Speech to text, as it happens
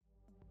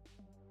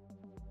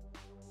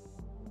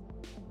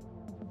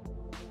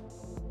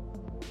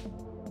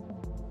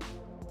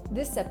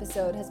This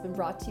episode has been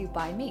brought to you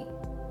by me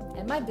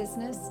and my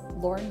business,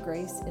 Lauren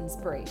Grace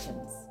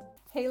Inspirations.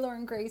 Hey,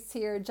 Lauren Grace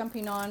here,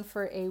 jumping on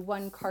for a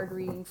one card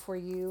reading for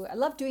you. I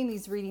love doing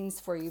these readings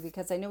for you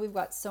because I know we've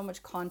got so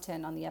much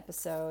content on the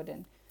episode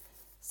and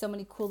so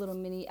many cool little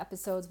mini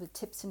episodes with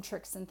tips and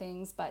tricks and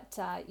things, but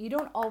you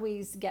don't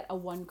always get a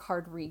one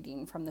card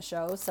reading from the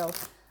show. So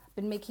I've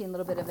been making a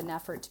little bit of an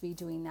effort to be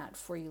doing that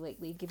for you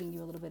lately, giving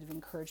you a little bit of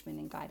encouragement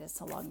and guidance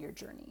along your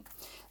journey.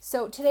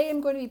 So today I'm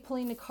going to be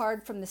pulling a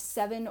card from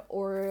the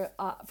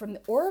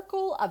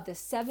Oracle of the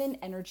Seven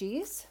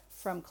Energies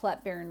from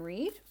Colette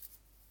Baron-Reid.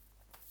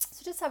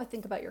 So just have a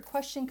think about your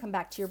question, come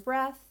back to your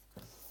breath.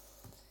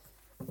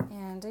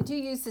 And I do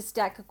use this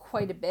deck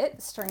quite a bit.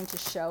 It's starting to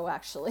show,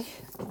 actually.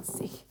 You can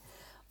see.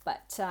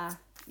 But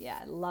yeah,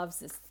 I love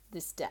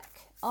this deck.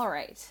 All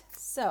right.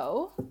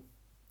 So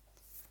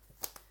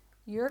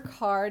your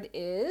card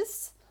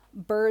is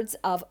Birds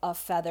of a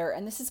Feather.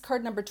 And this is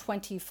card number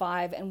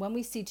 25. And when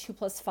we see 2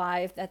 +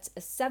 5, that's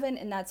a 7.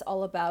 And that's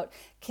all about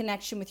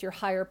connection with your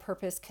higher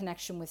purpose,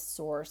 connection with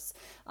source.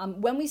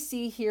 When we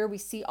see here, we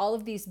see all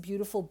of these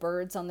beautiful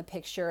birds on the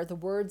picture. The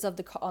words on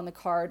the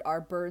card are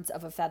birds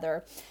of a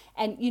feather.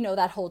 And you know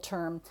that whole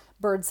term,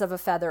 birds of a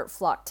feather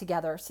flock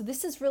together. So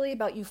this is really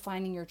about you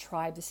finding your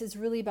tribe. This is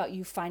really about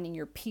you finding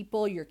your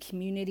people, your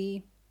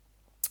community.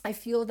 I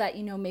feel that,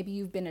 maybe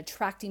you've been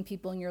attracting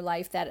people in your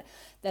life that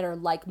are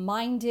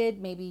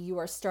like-minded. Maybe you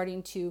are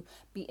starting to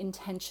be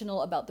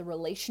intentional about the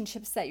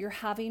relationships that you're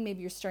having.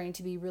 Maybe you're starting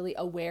to be really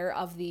aware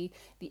of the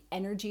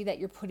energy that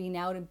you're putting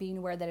out and being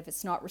aware that if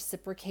it's not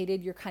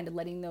reciprocated, you're kind of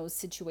letting those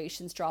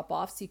situations drop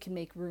off so you can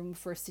make room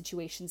for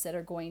situations that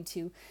are going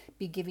to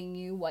be giving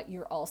you what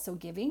you're also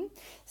giving.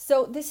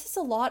 So this is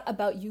a lot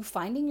about you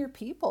finding your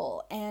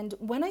people. And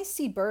when I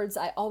see birds,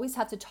 I always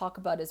have to talk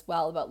about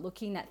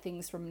looking at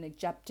things from an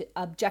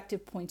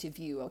objective point of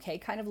view, okay?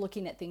 Kind of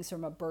looking at things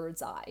from a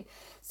bird's eye.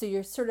 So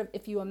you're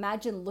if you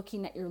imagine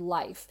looking at your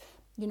life,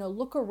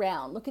 look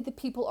around, look at the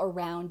people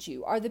around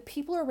you. Are the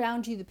people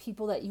around you the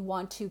people that you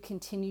want to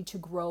continue to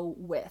grow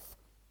with?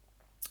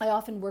 I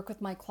often work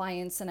with my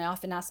clients and I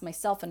often ask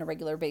myself on a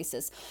regular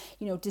basis,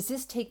 does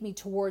this take me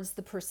towards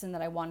the person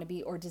that I want to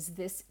be, or does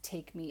this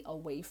take me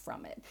away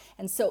from it?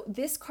 And so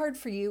this card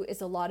for you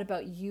is a lot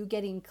about you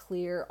getting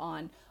clear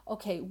on,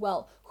 okay,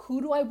 well, who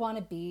do I want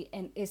to be?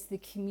 And is the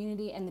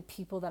community and the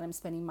people that I'm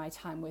spending my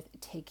time with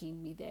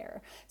taking me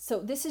there? So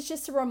this is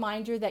just a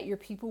reminder that your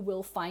people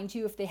will find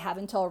you if they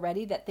haven't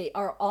already, that they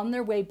are on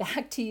their way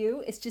back to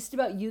you. It's just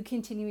about you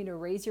continuing to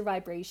raise your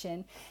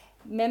vibration.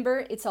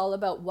 Remember, it's all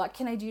about what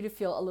can I do to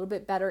feel a little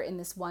bit better in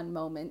this one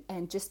moment,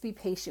 and just be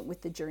patient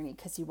with the journey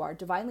because you are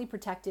divinely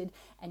protected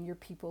and your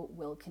people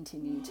will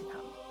continue to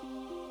come.